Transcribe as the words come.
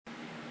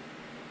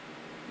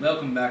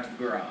Welcome back to the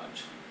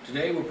garage.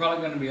 Today we're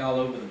probably going to be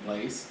all over the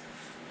place.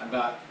 I've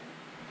got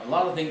a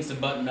lot of things to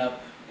button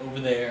up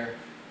over there.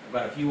 I've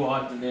got a few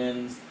odds and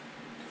ends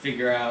to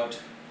figure out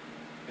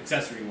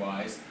accessory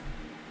wise.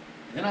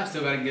 And then I've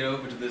still got to get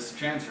over to this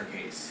transfer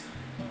case,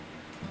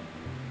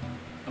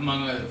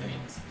 among other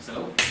things.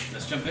 So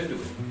let's jump into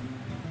it.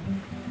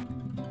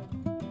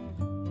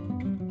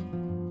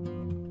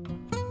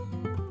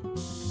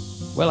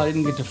 Well, I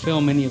didn't get to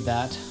film any of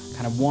that.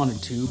 Kind of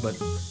wanted to, but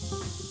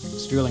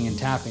it's drilling and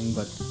tapping.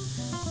 But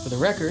for the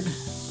record,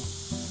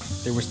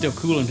 there was still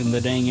coolant in the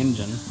dang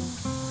engine.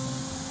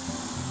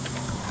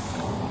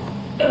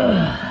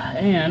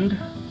 And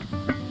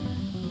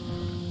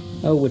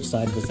oh, which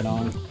side was it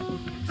on?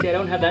 See, I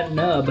don't have that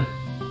nub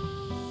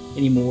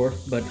anymore,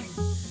 but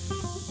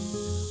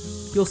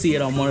you'll see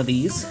it on one of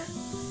these.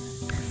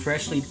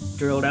 Freshly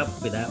drilled out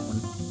with that one.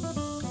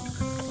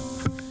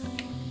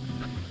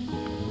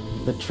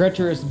 The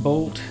treacherous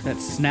bolt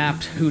that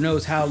snapped who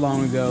knows how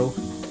long ago,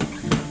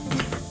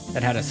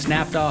 that had a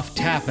snapped off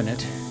tap in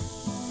it,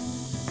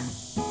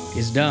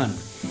 is done.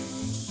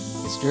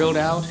 It's drilled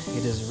out,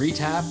 it is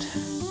retapped.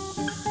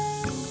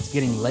 It's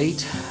getting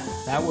late.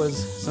 That was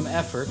some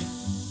effort,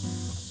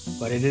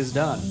 but it is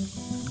done.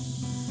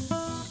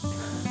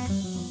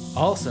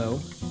 Also,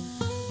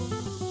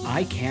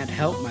 I can't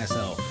help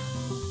myself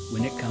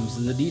when it comes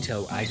to the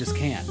detail. I just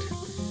can't.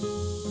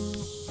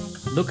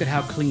 Look at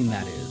how clean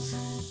that is.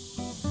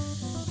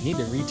 I need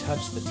to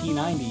retouch the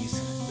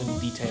T90's little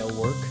detail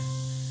work,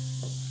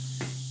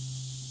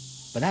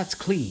 but that's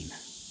clean.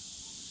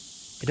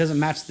 It doesn't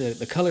match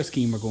the color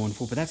scheme we're going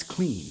for, but that's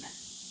clean.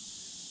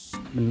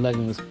 I've been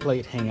letting this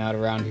plate hang out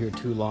around here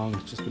too long.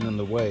 It's just been in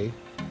the way.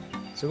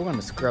 So we're going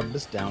to scrub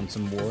this down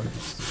some more.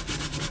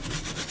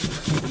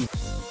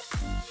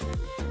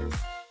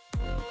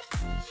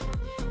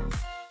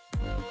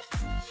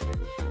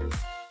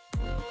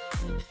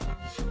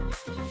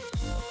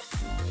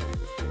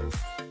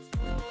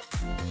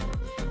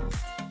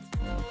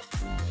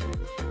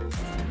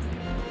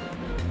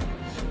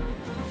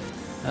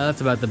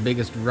 That's about the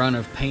biggest run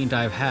of paint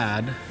I've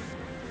had.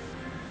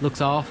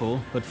 Looks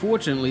awful, but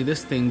fortunately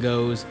this thing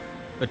goes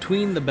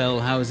between the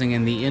bell housing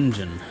and the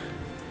engine.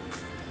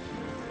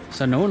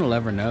 So no one will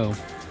ever know.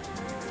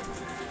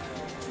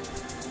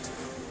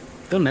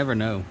 They'll never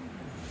know.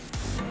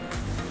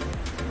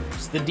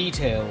 Just the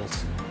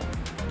details.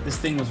 This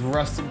thing was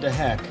rusted to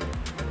heck.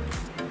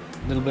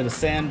 A little bit of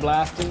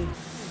sandblasting.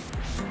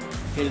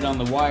 Hit it on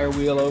the wire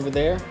wheel over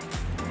there.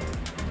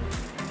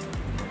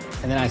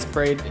 And then I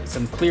sprayed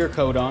some clear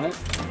coat on it.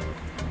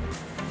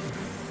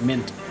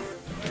 Mint.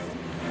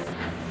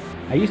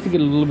 I used to get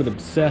a little bit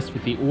obsessed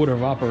with the order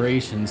of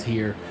operations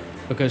here,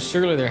 because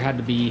surely there had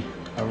to be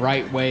a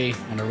right way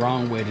and a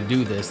wrong way to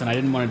do this, and I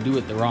didn't want to do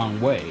it the wrong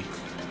way.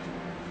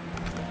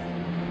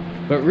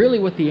 But really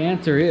what the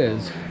answer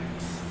is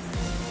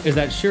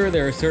that sure,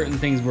 there are certain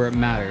things where it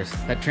matters.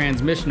 That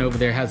transmission over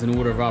there has an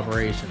order of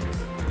operations.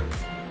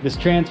 This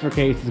transfer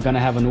case is going to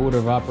have an order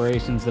of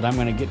operations that I'm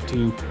going to get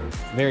to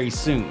very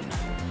soon.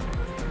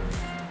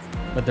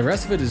 But the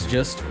rest of it is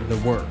just the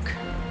work.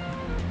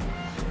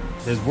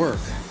 There's work.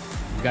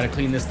 You've got to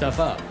clean this stuff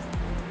up.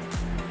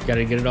 You've got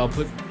to get it all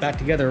put back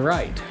together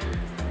right.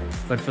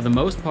 But for the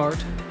most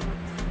part,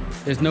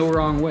 there's no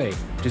wrong way.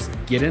 Just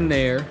get in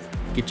there,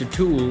 get your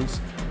tools,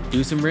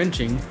 do some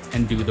wrenching,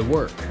 and do the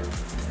work.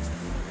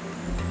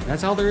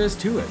 That's all there is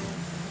to it.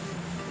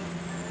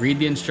 Read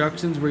the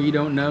instructions where you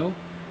don't know,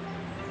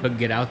 but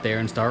get out there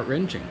and start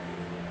wrenching.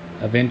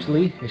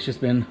 Eventually, it's just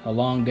been a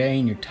long day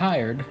and you're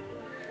tired,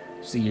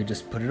 so you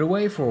just put it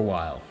away for a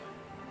while.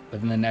 But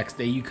then the next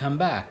day you come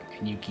back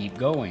and you keep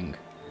going.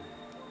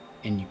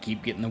 And you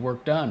keep getting the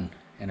work done.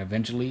 And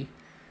eventually,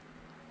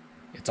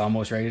 it's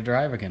almost ready to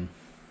drive again.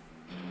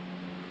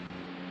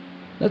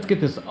 Let's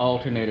get this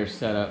alternator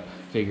setup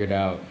figured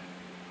out.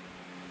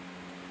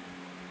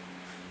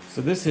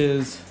 So this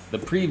is the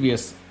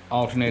previous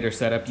alternator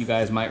setup you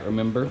guys might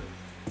remember.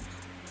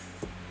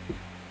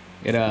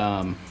 It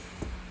kind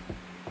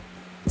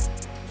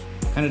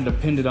of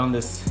depended on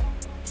this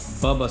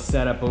Bubba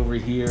setup over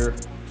here.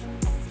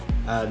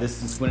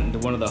 This just went into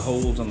one of the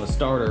holes on the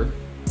starter,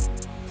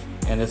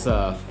 and it's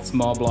a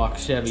small block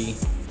Chevy.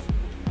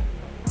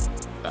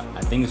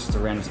 I think it's just a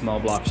random small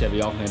block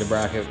Chevy alternator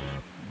bracket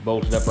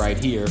bolted up right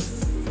here,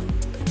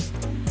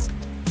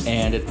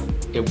 and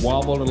it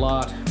wobbled a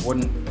lot.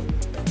 Wasn't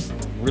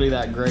really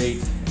that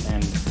great,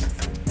 and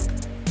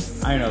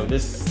I don't know,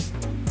 this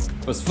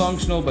was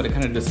functional, but it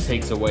kind of just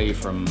takes away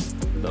from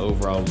the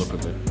overall look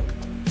of it.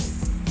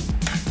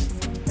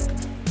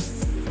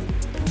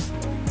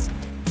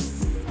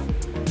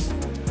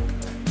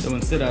 So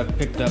instead I've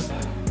picked up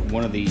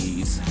one of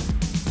these.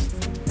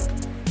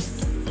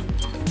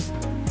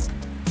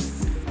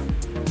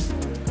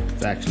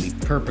 It's actually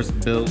purpose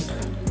built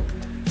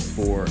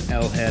for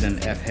L head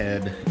and F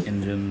head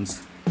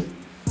engines.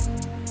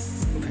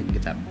 If I can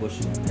get that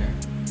bushing in there.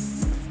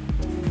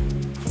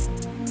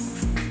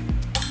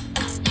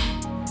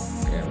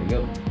 There we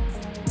go.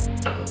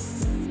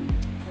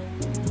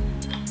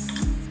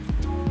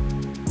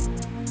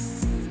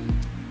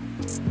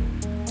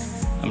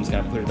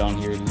 just gotta put it on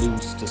here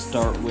loose to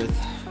start with.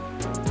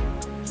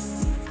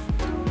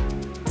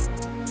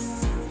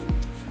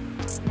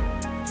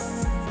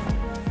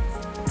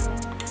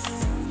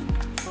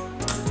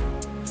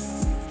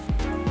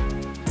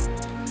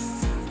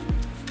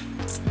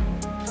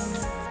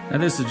 Now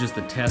this is just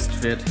a test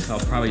fit. I'll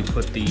probably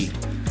put the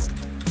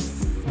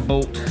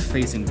bolt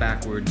facing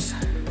backwards.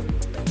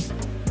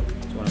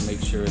 Just want to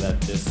make sure that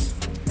this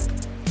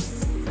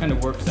kind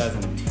of works as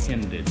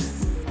intended.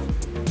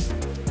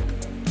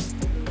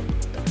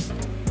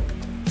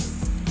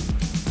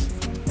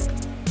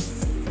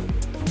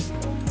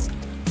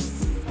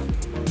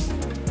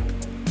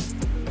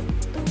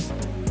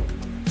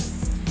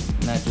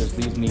 And that just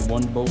leaves me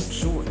one bolt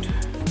short.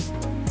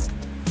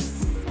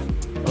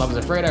 Well, I was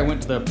afraid I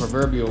went to the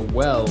proverbial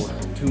well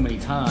too many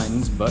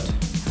times, but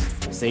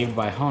saved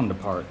by Honda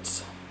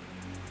parts.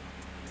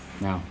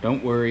 Now,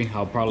 don't worry,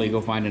 I'll probably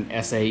go find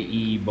an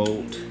SAE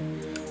bolt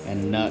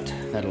and nut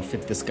that'll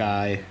fit this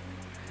guy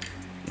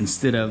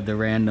instead of the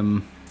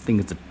random thing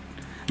that's I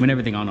mean,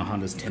 everything on a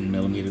Honda's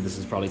 10mm. This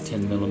is probably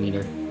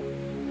 10mm.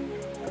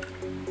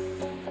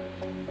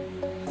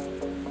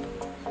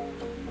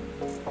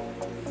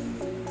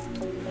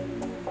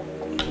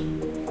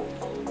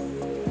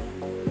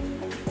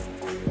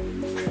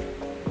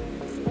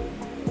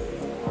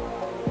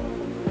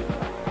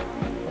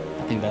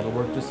 I think that'll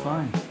work just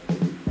fine.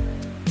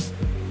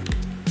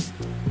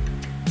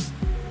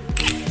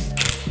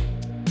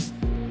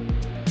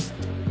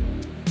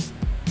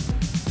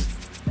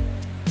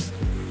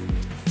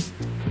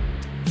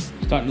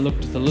 Starting to look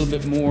just a little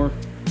bit more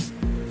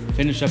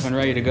finished up and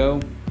ready to go.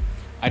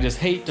 I just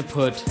hate to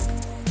put,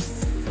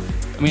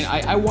 I mean,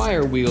 I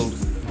wire wheeled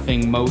the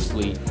thing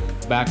mostly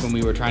back when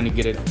we were trying to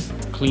get it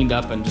cleaned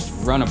up and just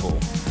runnable.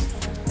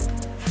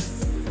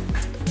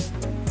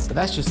 But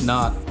that's just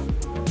not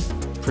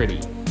pretty.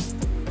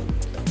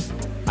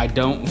 I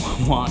don't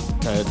want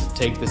to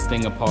take this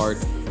thing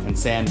apart and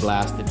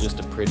sandblast it just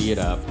to pretty it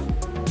up.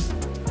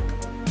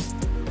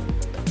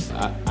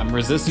 I'm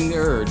resisting the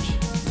urge,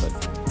 but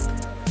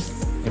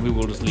maybe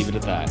we'll just leave it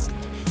at that.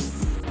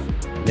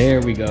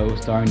 There we go,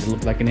 starting to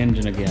look like an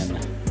engine again.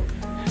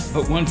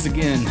 But once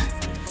again,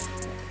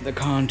 the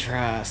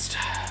contrast.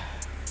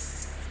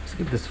 Let's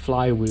get this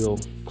flywheel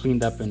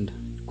cleaned up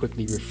and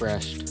quickly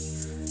refreshed.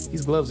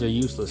 These gloves are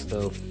useless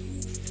though.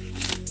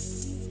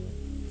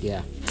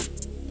 Yeah.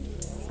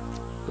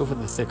 Go for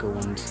the thicker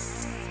ones.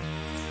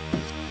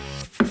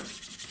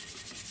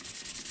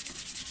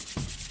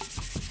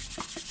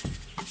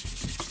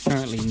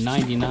 Currently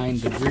 99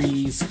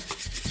 degrees,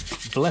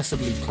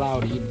 blessedly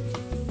cloudy.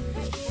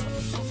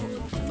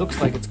 Looks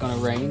like it's gonna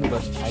rain,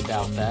 but I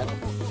doubt that.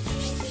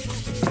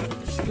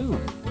 Ooh,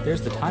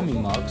 there's the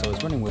timing marks. I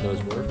was wondering where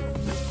those were.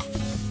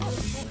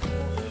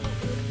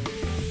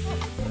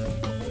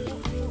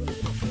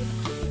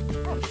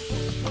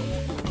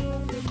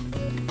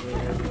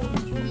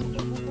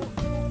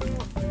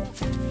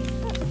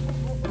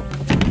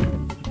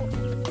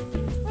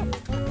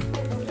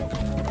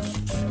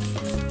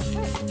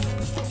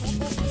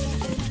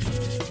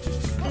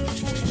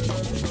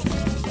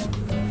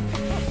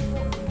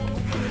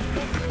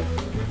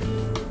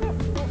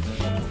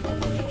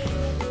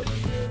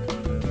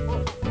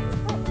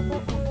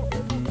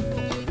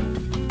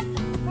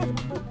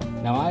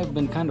 Now, I've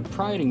been kind of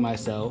priding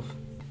myself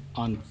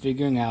on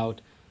figuring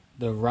out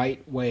the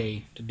right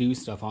way to do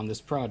stuff on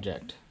this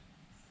project.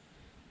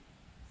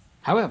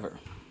 However,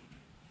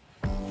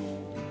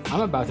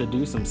 I'm about to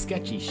do some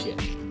sketchy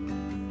shit,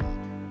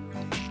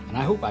 and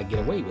I hope I get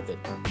away with it.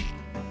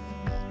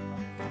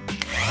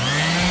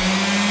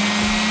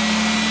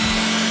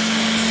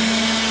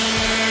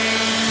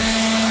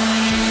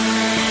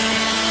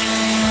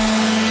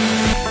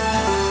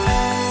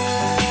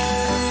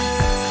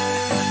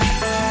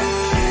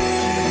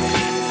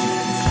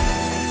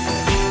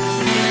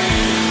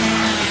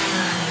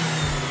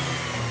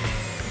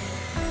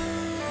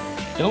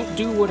 Don't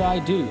do what I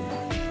do.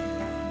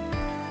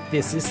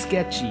 This is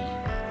sketchy.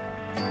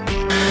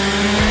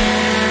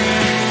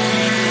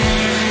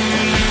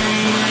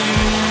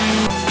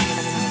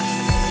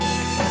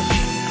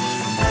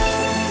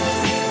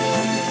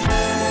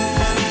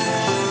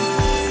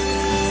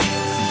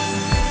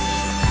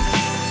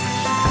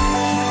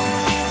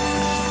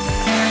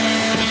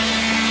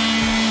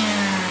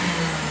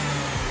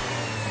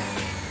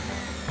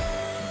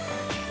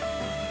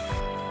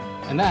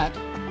 And that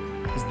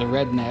is the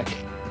redneck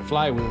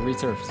flywheel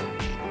resurfacing.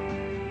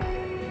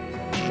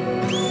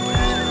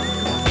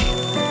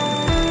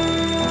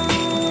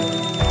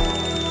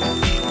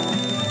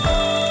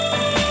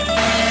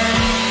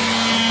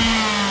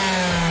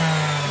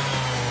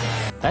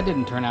 That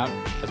didn't turn out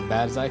as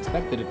bad as I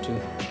expected it to.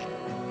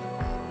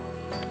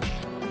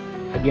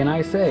 Again,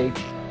 I say,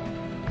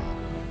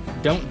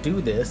 don't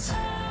do this.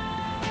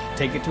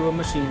 Take it to a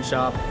machine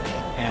shop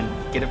and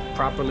get it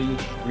properly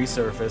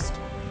resurfaced.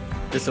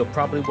 This will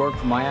probably work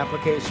for my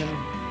application.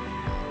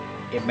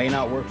 It may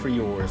not work for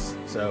yours,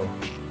 so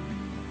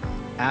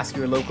ask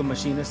your local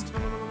machinist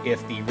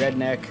if the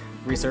redneck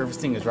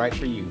resurfacing is right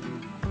for you.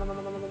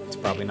 It's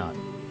probably not.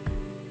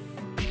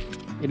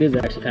 it is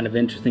actually kind of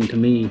interesting to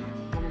me.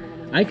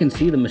 I can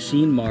see the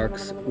machine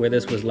marks where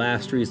this was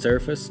last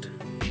resurfaced.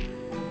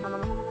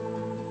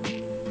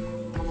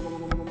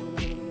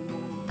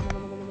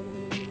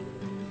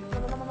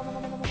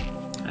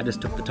 I just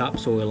took the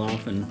topsoil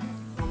off and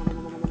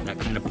that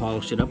kind of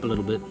polished it up a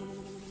little bit.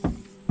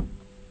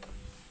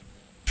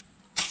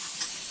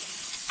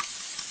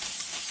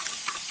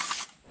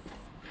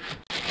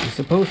 You're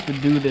supposed to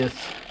do this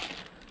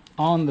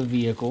on the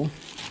vehicle.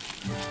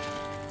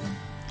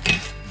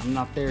 I'm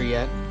not there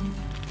yet.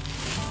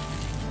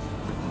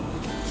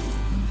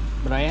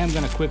 But I am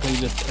going to quickly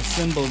just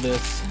assemble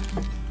this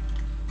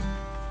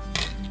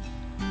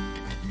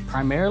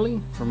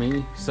primarily for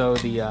me. So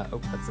the, oh,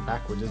 that's the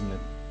backwards, isn't it?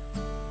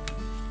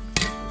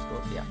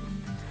 Yeah.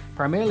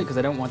 Primarily because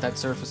I don't want that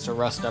surface to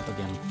rust up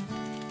again.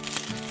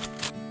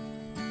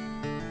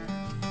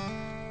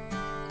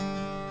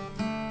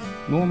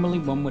 Normally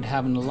one would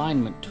have an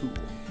alignment tool.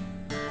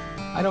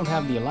 I don't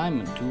have the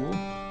alignment tool,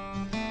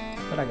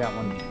 but I got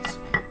one of these.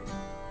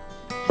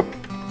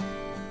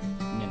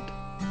 Mint.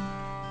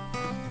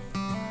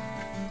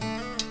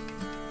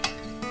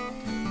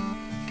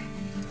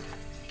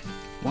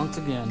 Once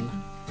again,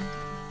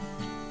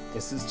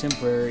 this is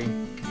temporary.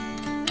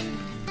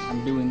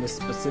 I'm doing this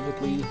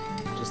specifically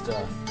just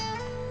to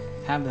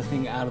have the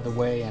thing out of the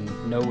way and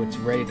know it's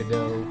ready to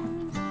go.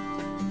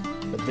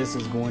 But this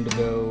is going to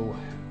go,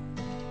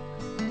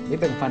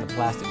 maybe I can find a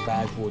plastic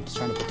bag for it, just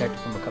trying to protect it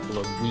from a couple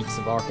of weeks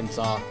of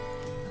Arkansas.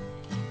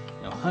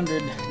 You know,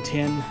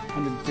 110,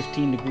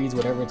 115 degrees,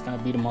 whatever it's going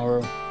to be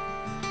tomorrow.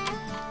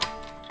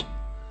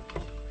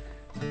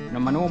 Now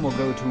my normal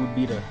go-to would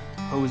be to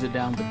hose it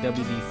down with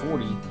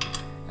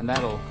WD-40, and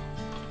that'll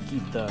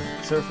keep the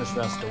surface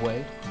rust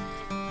away.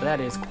 But that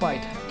is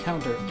quite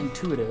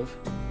counterintuitive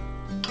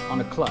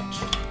on a clutch.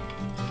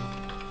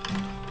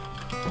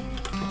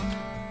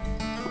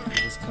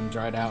 This come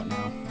dried out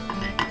now.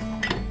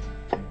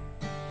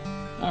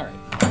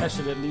 Alright, that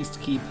should at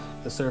least keep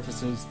the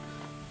surfaces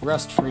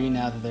rust-free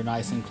now that they're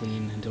nice and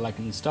clean until I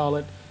can install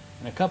it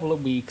in a couple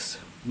of weeks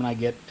when I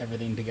get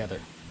everything together.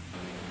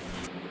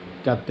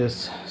 Got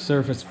this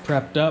surface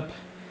prepped up.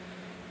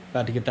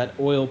 About to get that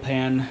oil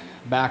pan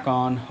back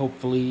on,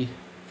 hopefully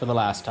for the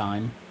last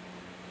time.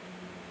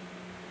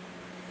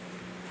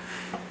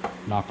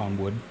 Knock on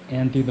wood.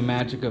 And through the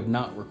magic of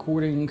not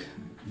recording,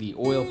 the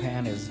oil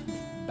pan is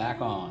back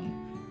on.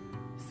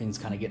 This thing's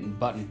kind of getting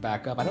buttoned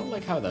back up. I don't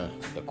like how the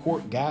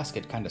quart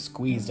gasket kind of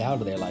squeezed out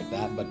of there like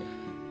that, but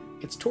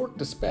it's torqued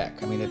to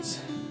spec. I mean,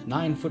 it's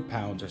 9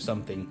 foot-pounds or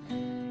something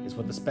is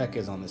what the spec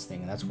is on this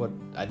thing, and that's what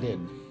I did.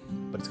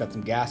 But it's got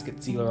some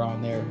gasket sealer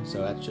on there,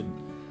 so that should,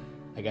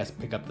 I guess,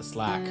 pick up the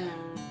slack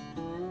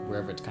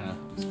wherever it's kind of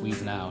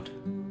squeezing out.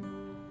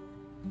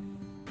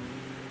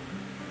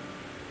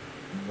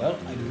 Well,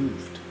 I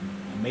goofed.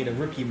 I made a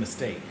rookie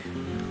mistake.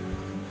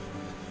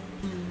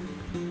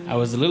 I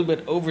was a little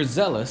bit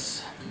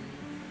overzealous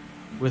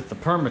with the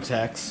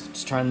Permatex,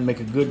 just trying to make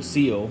a good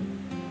seal.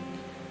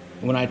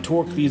 When I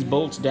torqued these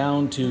bolts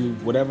down to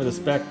whatever the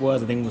spec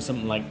was, I think it was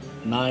something like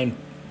 9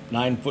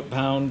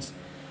 foot-pounds,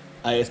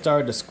 I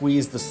started to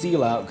squeeze the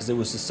seal out because it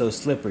was just so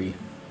slippery.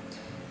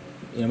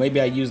 You know,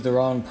 maybe I used the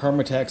wrong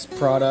Permatex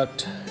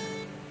product,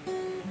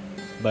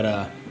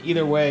 but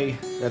either way,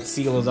 that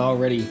seal is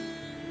already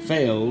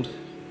failed,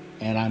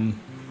 and I'm,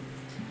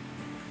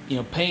 you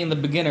know, paying the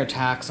beginner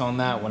tax on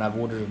that when I've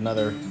ordered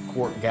another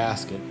quart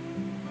gasket.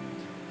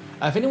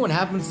 If anyone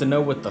happens to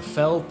know what the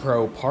Fel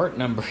Pro part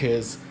number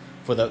is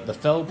for the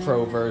Fel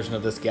Pro version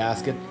of this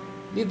gasket,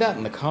 leave that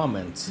in the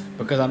comments,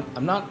 because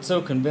I'm not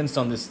so convinced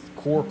on this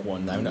cork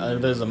one. I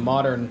mean, there's a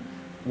modern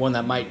one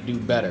that might do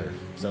better,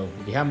 so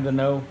if you happen to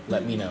know,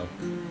 let me know.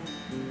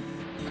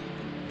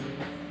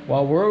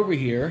 While we're over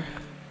here,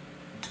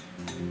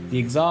 the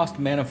exhaust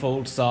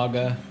manifold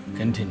saga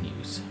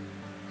continues.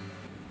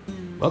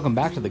 Welcome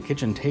back to the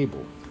kitchen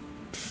table.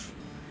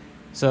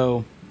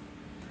 So,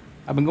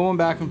 I've been going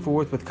back and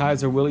forth with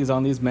Kaiser Willys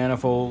on these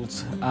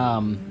manifolds.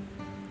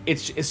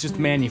 It's just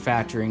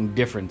manufacturing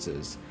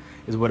differences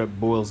is what it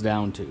boils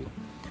down to.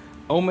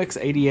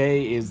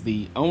 Omix-ADA is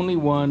the only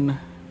one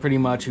pretty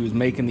much who's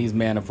making these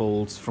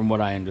manifolds from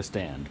what I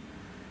understand.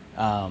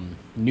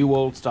 New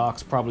old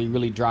stocks probably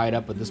really dried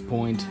up at this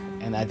point,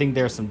 and I think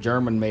there's some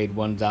German-made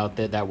ones out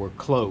there that were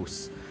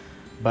close.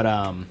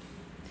 But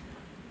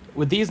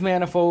with these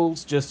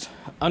manifolds, just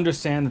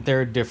understand that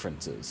there are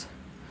differences.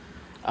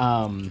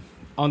 On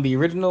the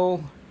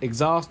original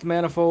exhaust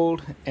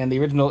manifold and the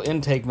original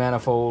intake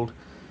manifold,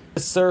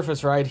 this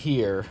surface right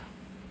here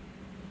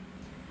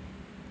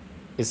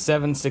is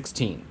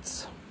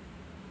 7/16.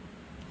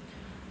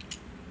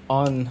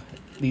 On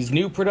these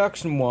new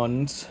production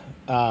ones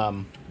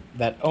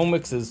that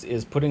Omix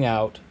is putting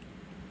out,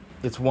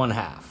 it's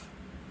 1/2.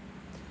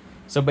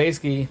 So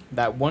basically,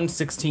 that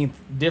 1/16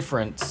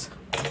 difference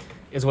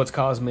is what's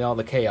causing me all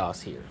the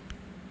chaos here.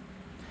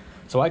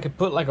 So I could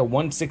put like a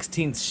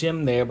 1/16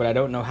 shim there, but I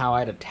don't know how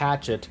I'd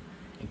attach it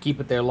and keep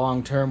it there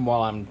long term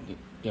while I'm,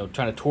 you know,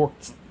 trying to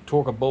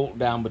torque a bolt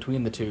down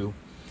between the two.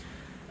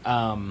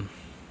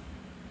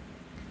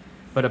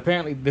 but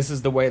apparently this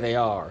is the way they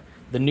are.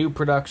 The new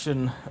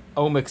production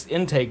Omix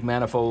intake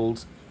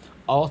manifolds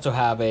also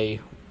have a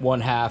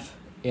 1/2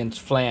 inch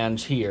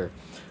flange here.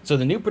 So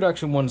the new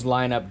production ones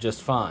line up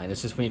just fine.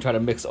 It's just when you try to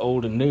mix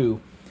old and new,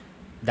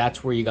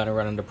 that's where you're gonna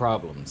run into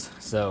problems.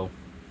 So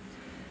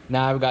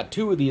now I've got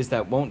 2 of these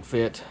that won't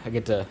fit. I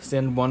get to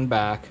send one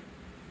back.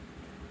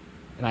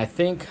 And I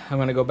think I'm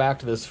gonna go back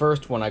to this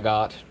first one I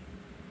got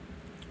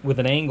with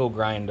an angle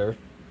grinder.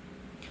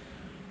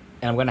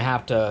 And I'm gonna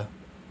have to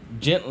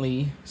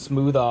gently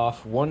smooth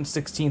off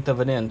 1/16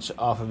 of an inch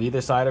off of either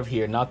side of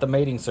here, not the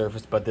mating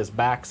surface, but this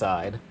back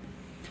side.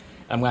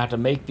 I'm gonna have to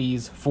make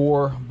these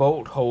 4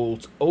 bolt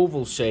holes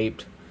oval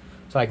shaped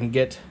so I can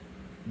get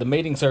the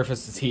mating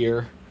surfaces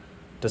here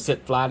to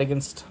sit flat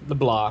against the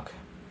block.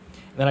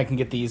 And then I can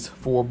get these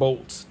 4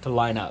 bolts to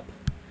line up.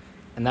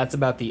 And that's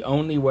about the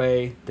only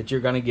way that you're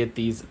gonna get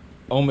these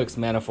Omix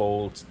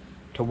manifolds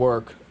to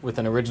work with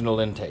an original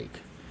intake.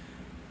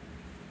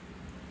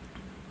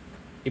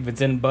 If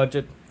it's in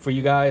budget for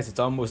you guys, it's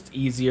almost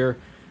easier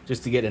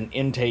just to get an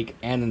intake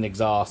and an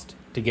exhaust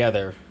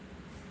together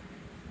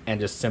and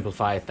just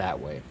simplify it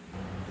that way.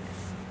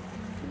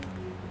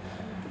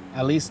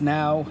 At least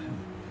now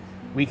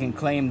we can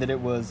claim that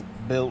it was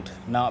built,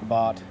 not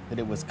bought, that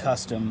it was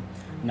custom,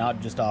 not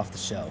just off the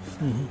shelf.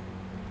 Mm-hmm.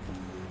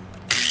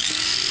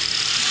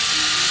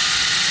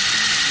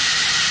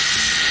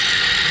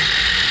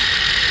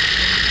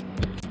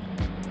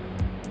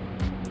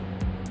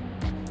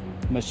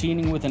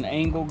 Machining with an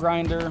angle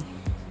grinder,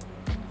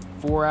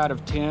 4 out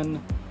of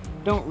 10.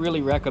 Don't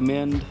really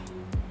recommend.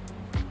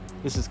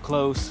 This is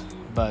close,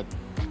 but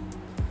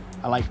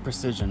I like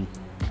precision.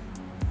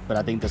 But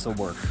I think this will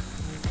work.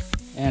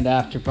 And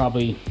after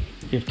probably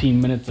 15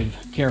 minutes of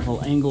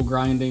careful angle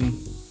grinding,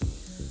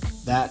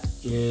 that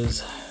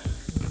is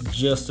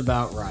just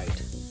about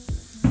right.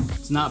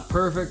 It's not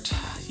perfect.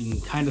 You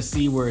can kind of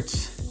see where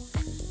it's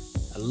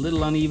a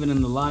little uneven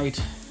in the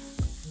light.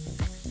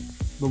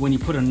 But when you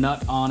put a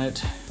nut on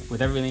it, with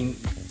everything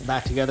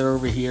back together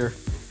over here,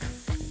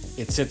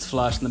 it sits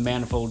flush and the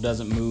manifold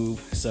doesn't move.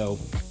 So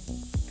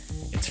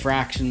it's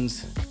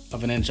fractions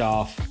of an inch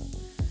off.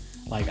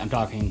 Like I'm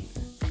talking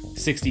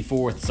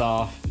 64ths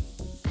off,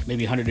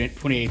 maybe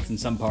 128ths in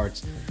some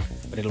parts,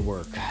 but it'll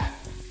work.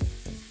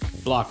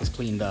 Block is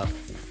cleaned up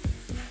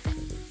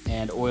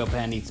and oil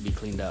pan needs to be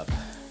cleaned up,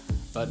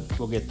 but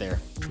we'll get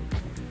there.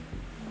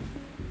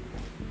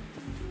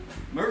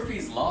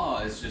 Murphy's Law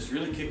is just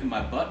really kicking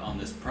my butt on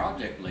this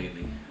project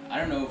lately. I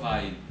don't know if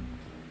I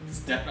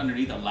stepped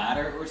underneath a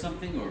ladder or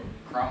something, or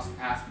crossed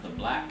paths with a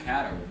black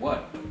cat or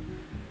what, but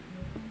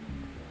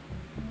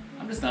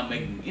I'm just not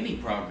making any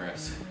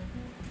progress.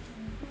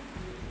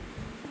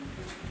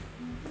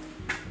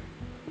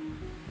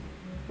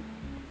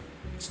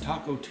 It's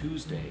Taco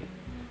Tuesday,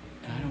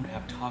 and I don't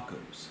have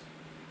tacos.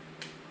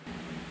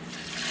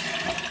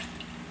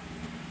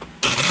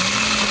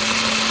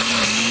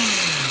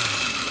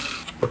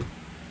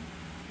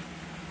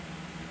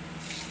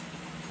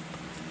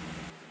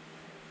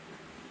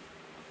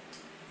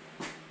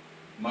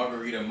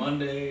 Margarita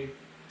Monday,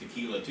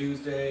 Tequila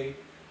Tuesday,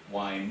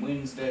 Wine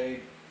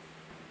Wednesday.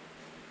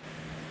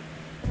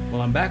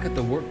 Well, I'm back at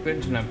the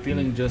workbench and I'm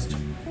feeling just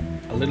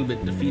a little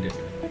bit defeated.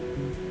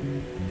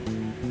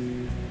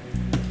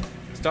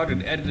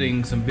 Started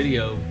editing some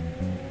video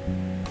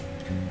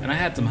and I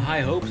had some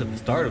high hopes at the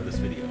start of this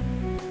video.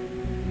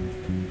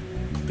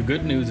 The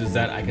good news is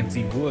that I can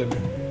see wood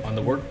on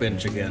the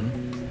workbench again,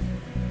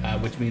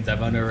 which means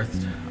I've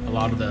unearthed a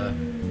lot of the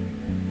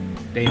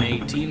Dana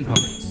 18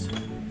 parts.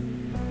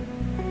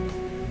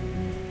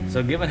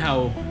 So given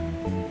how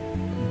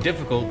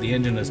difficult the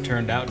engine has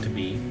turned out to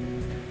be,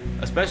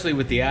 especially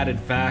with the added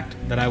fact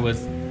that I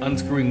was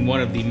unscrewing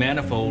one of the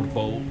manifold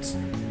bolts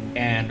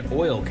and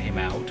oil came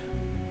out,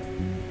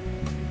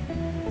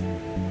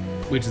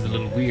 which is a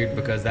little weird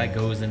because that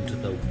goes into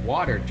the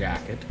water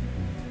jacket,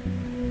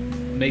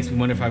 makes me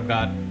wonder if I've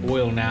got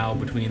oil now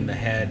between the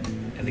head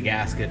and the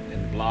gasket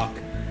and the block,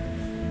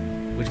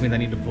 which means I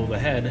need to pull the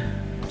head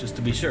just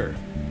to be sure.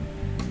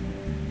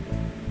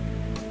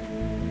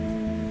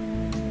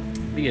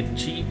 Be a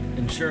cheap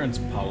insurance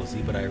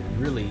policy, but I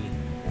really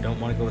don't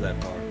want to go that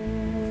far.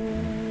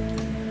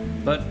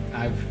 But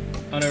I've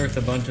unearthed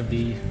a bunch of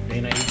the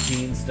Dana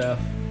 18 stuff,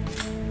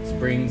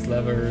 springs,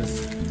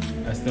 levers.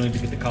 I still need to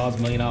get the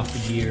Cosmillion off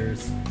the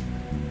gears.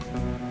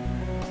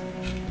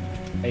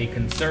 A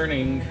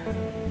concerning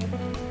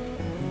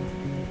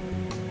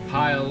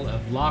pile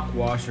of lock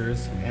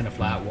washers and a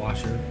flat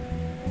washer.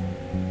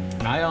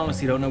 And I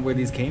honestly don't know where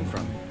these came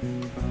from,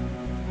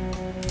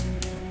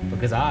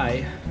 because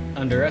I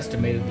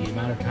underestimated the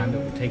amount of time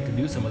it would take to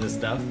do some of this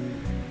stuff,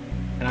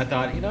 and I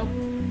thought, you know,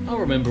 I'll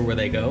remember where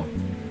they go.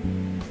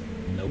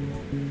 Nope.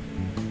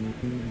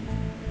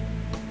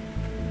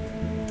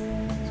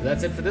 So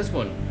that's it for this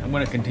one. I'm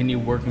going to continue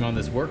working on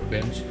this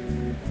workbench,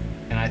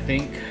 and I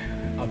think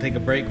I'll take a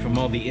break from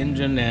all the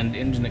engine and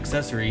engine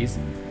accessories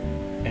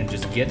and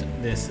just get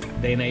this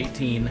Dana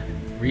 18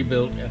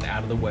 rebuilt and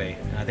out of the way.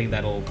 And I think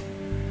that'll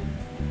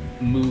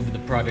move the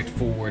project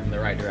forward in the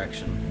right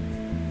direction.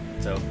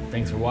 So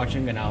thanks for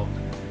watching, and I'll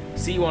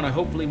see you on a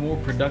hopefully more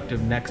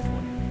productive next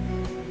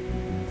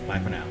one. Bye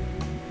for now.